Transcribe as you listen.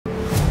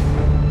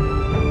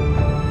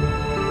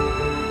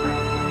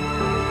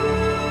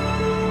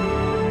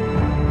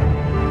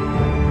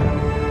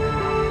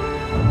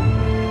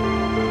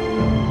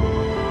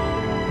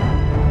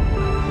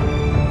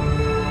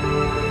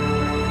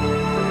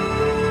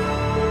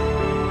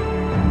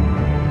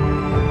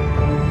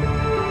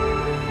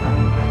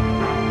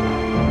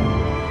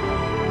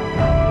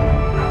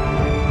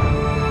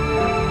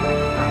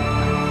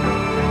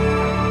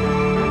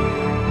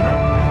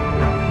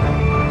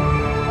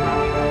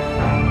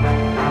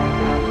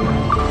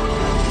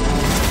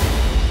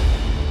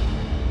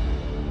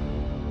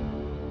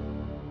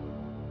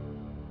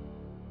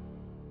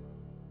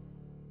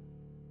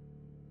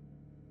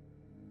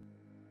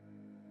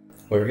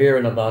We're here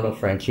in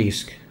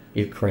Ivano-Frankivsk,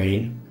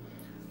 Ukraine.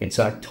 It's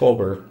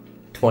October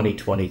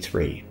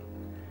 2023,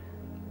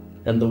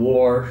 and the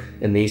war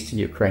in the eastern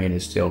Ukraine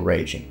is still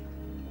raging.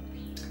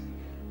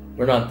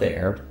 We're not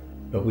there,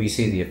 but we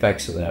see the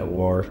effects of that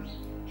war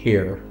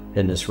here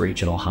in this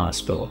regional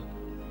hospital.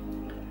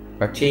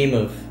 Our team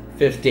of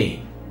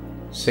 15,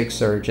 6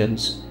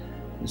 surgeons,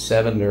 and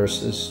 7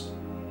 nurses,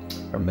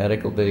 our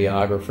medical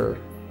videographer,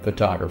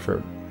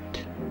 photographer.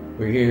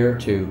 We're here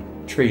to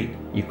treat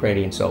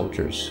Ukrainian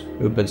soldiers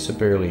who've been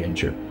severely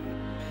injured.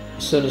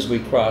 As soon as we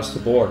cross the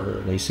border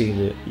and they see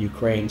the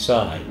Ukraine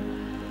side,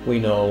 we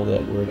know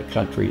that we're in a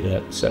country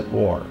that's at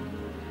war.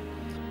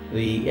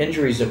 The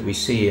injuries that we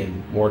see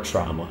in war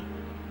trauma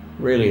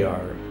really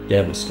are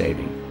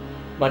devastating,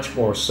 much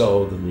more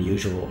so than the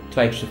usual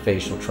types of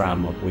facial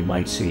trauma we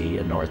might see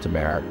in North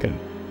America.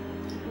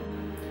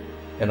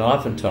 And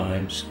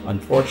oftentimes,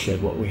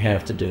 unfortunately, what we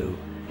have to do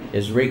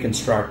is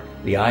reconstruct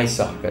the eye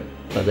socket.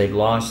 They've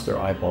lost their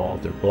eyeball,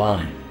 they're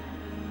blind.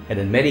 And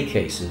in many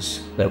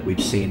cases that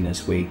we've seen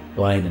this week,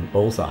 blind in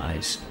both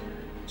eyes,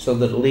 so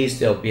that at least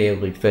they'll be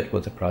able to fit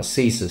with the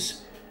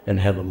prosthesis and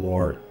have a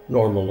more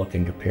normal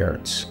looking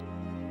appearance.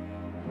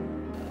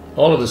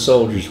 All of the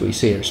soldiers we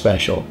see are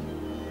special,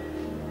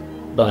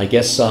 but I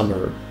guess some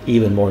are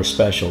even more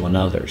special than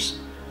others.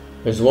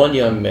 There's one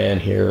young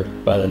man here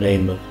by the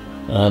name of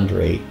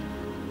Andrei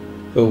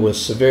who was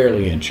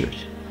severely injured.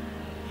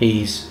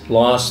 He's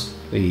lost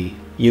the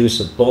use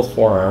of both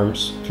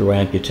forearms through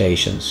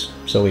amputations,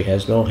 so he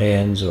has no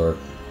hands or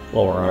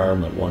lower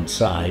arm on one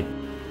side.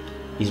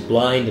 He's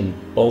blind in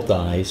both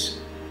eyes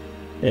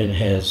and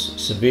has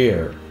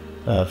severe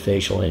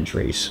facial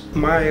injuries.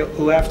 My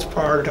left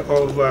part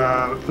of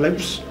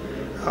lips,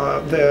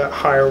 the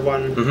higher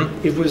one,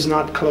 it was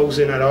not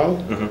closing at all.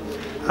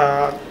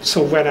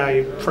 So when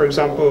I, for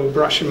example,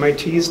 brush my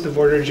teeth, the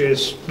water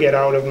just get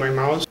out of my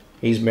mouth.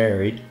 He's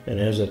married and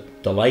has a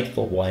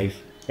delightful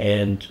wife,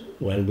 and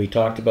when we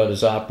talked about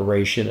his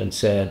operation and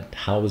said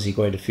how was he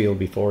going to feel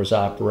before his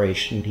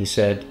operation, he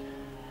said,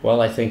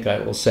 well, I think I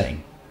will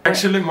sing.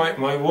 Actually,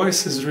 my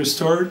voice is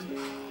restored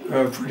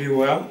pretty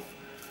well,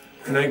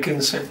 and I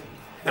can sing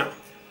now,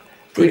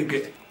 pretty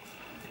good.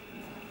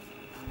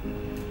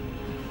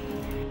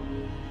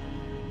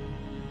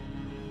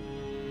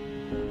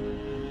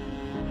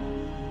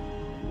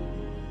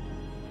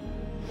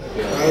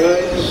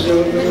 Eyes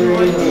over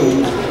the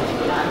moon,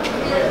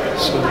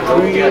 so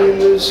pretty in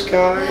the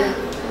sky.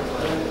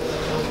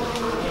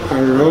 A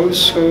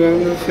rose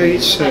around the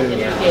face.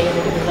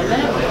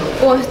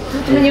 О,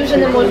 тут мені вже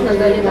не можна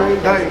далі.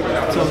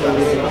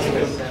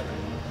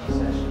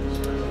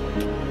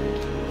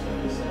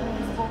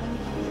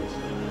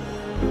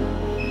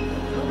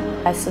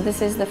 So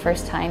this is the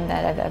first time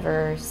that I've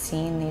ever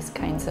seen these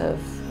kinds of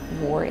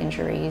war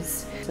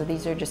injuries. So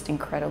these are just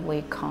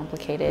incredibly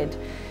complicated,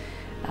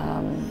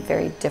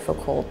 very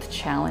difficult,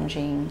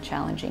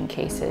 challenging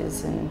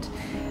cases, and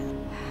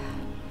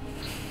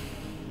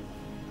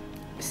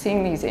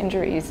seeing these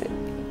injuries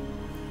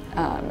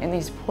in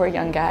these poor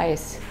young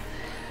guys.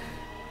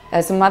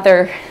 As a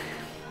mother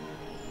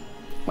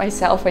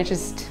myself,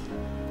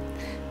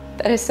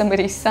 that is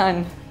somebody's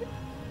son,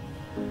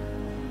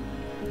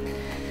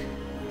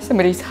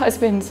 somebody's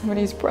husband,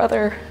 somebody's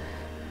brother.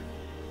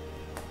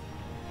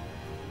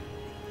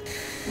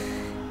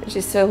 It's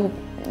just so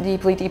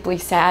deeply, deeply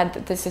sad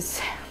that this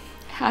is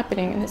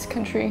happening in this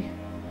country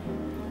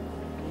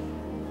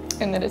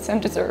and that it's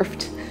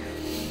undeserved.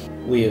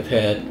 We have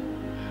had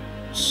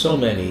so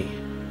many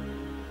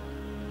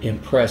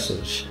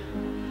impressive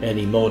and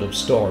emotive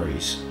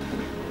stories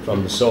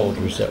from the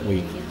soldiers that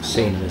we've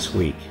seen this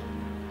week.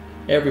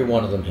 Every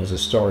one of them has a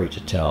story to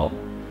tell,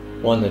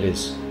 one that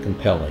is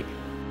compelling.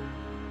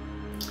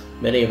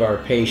 Many of our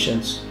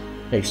patients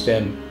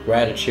extend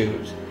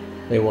gratitude.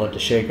 They want to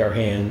shake our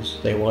hands.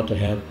 They want to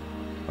have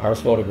our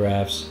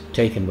photographs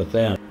taken with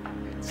them.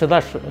 Це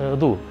наш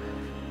дух.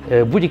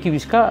 Будь-які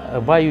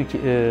війська мають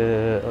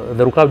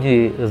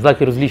нарукавні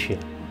знаки розлічення.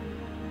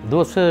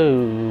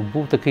 Це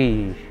був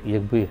такий,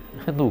 якби,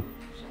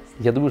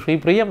 я думаю, що їм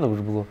приємно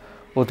було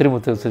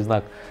отримати цей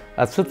знак.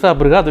 А це та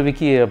бригада, в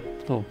якій я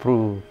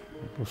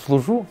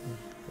служу,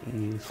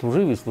 і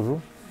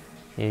служу.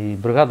 І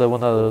бригада,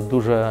 вона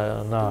дуже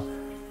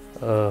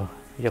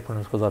як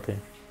можна сказати,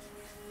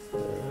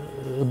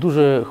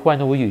 дуже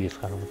хвально воює,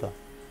 скажімо так.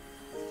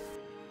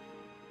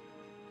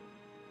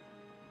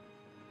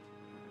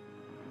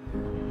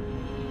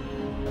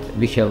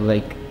 We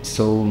have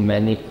so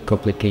many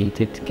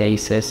complicated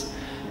cases,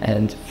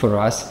 and for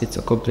us it's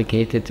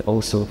complicated,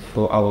 also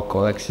for our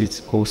colleagues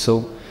it's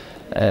also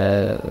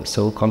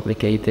so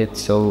complicated,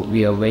 so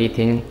we are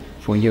waiting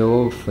for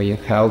you, for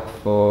your help,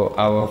 for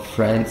our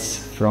friends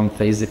from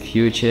Face the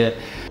Future.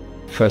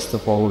 First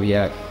of all, we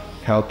are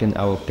helping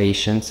our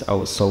patients,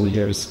 our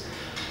soldiers.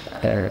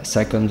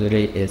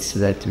 Secondly, it's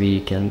that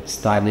we can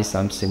study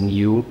something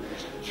new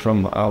from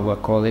our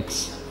colleagues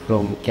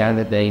from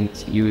Canada and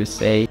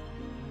USA.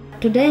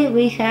 Today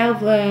we have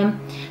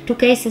 2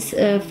 cases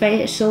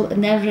facial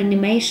nerve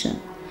reanimation.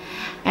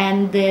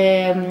 And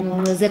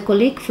the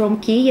colleague from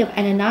Kiev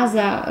and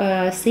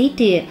another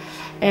city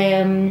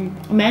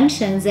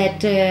mentioned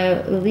that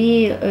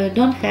we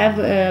don't have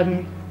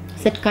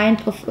that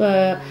kind of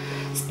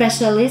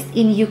specialist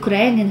in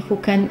Ukraine who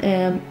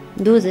can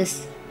do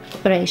this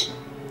operation.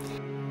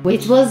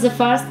 It was the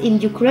first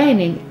in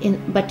Ukraine,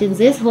 but in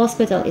this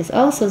hospital it's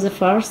also the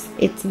first.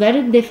 It's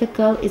very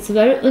difficult, it's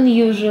very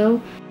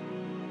unusual.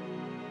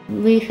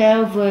 We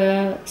have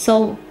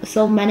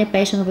so many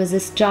patients with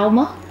this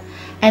trauma,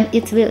 and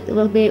it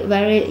will be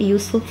very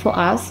useful for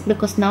us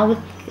because now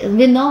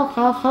we know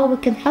how we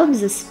can help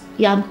this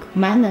young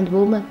man and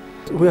woman.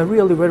 We are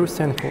really very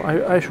thankful.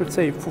 I should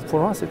say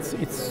for us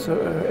it's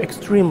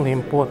extremely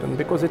important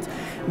because it's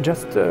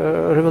just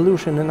a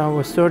revolution in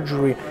our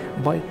surgery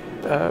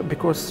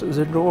because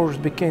the doors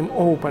became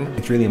open.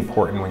 It's really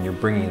important when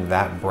you're bringing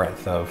that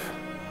breadth of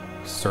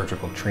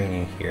surgical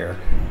training here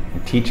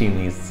and teaching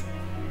these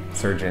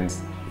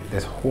surgeons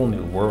this whole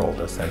new world,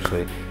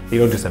 essentially. You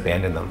don't just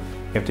abandon them.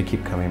 You have to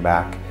keep coming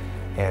back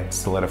and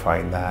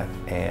solidifying that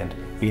and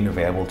being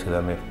available to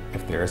them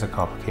if there is a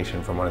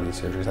complication from one of these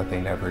surgeries that they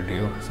never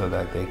do, so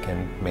that they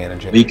can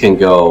manage it. We can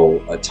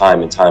go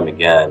time and time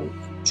again,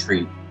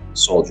 treat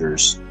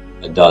soldiers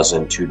a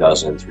dozen, 2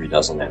 dozen, 3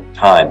 dozen at a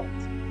time.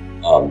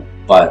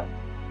 But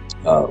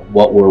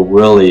what we're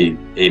really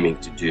aiming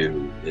to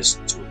do is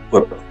to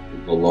equip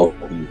the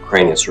local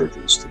Ukrainian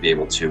surgeons to be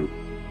able to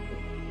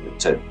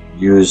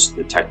use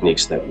the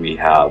techniques that we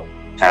have,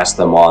 pass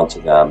them on to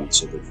them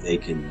so that they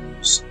can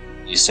use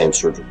these same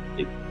surgical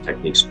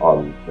techniques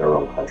on their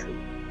own country.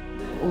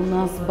 У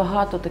нас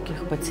багато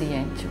таких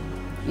пацієнтів.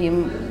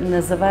 Їм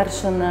не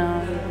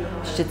завершена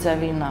ще ця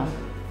війна.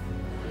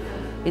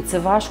 І це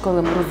важко,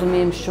 але ми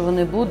розуміємо, що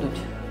вони будуть.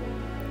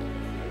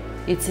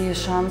 І це є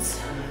шанс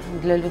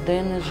для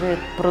людини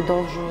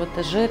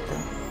продовжувати жити.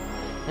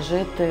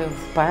 Жити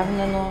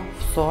впевнено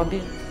в собі,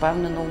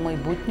 впевнено в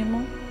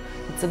майбутньому.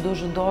 І це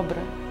дуже добре.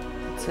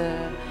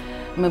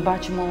 Ми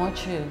бачимо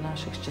очі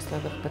наших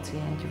щасливих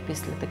пацієнтів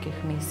після таких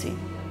місій.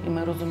 І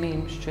ми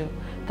розуміємо, що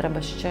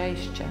треба ще і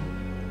ще.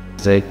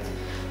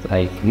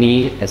 Like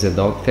me as a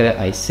doctor,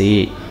 I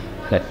see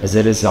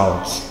the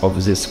results of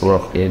this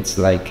work. It's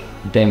like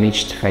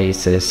damaged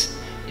faces.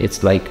 It's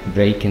like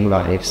breaking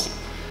lives.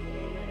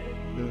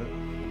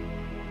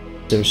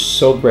 They're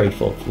so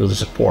grateful for the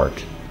support.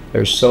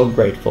 They're so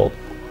grateful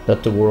that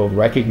the world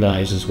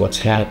recognizes what's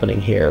happening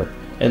here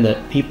and that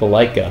people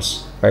like us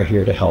are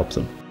here to help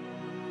them.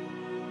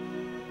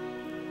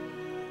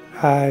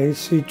 I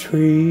see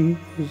trees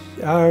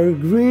are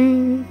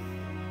green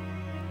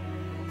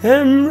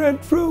and red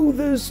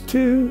roses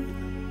too.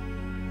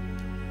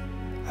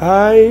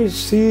 I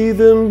see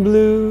them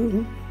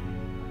blue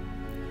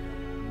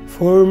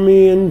for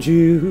me and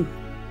you,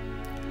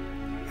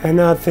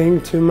 and I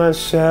think to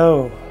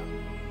myself,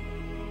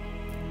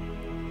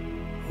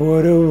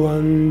 what a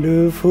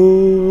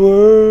wonderful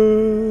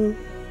world.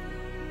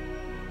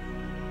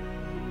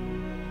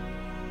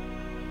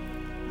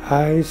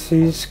 I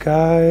see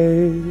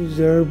skies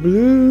are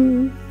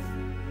blue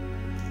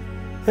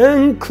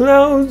and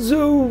clouds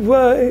are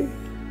white,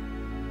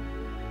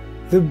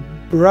 the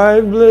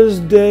bright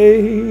blessed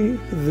day,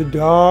 the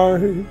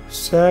dark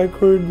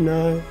sacred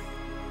night,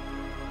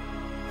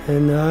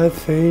 and I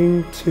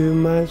think to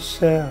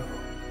myself,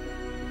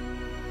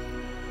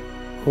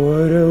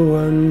 what a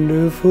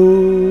wonderful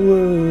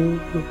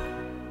world.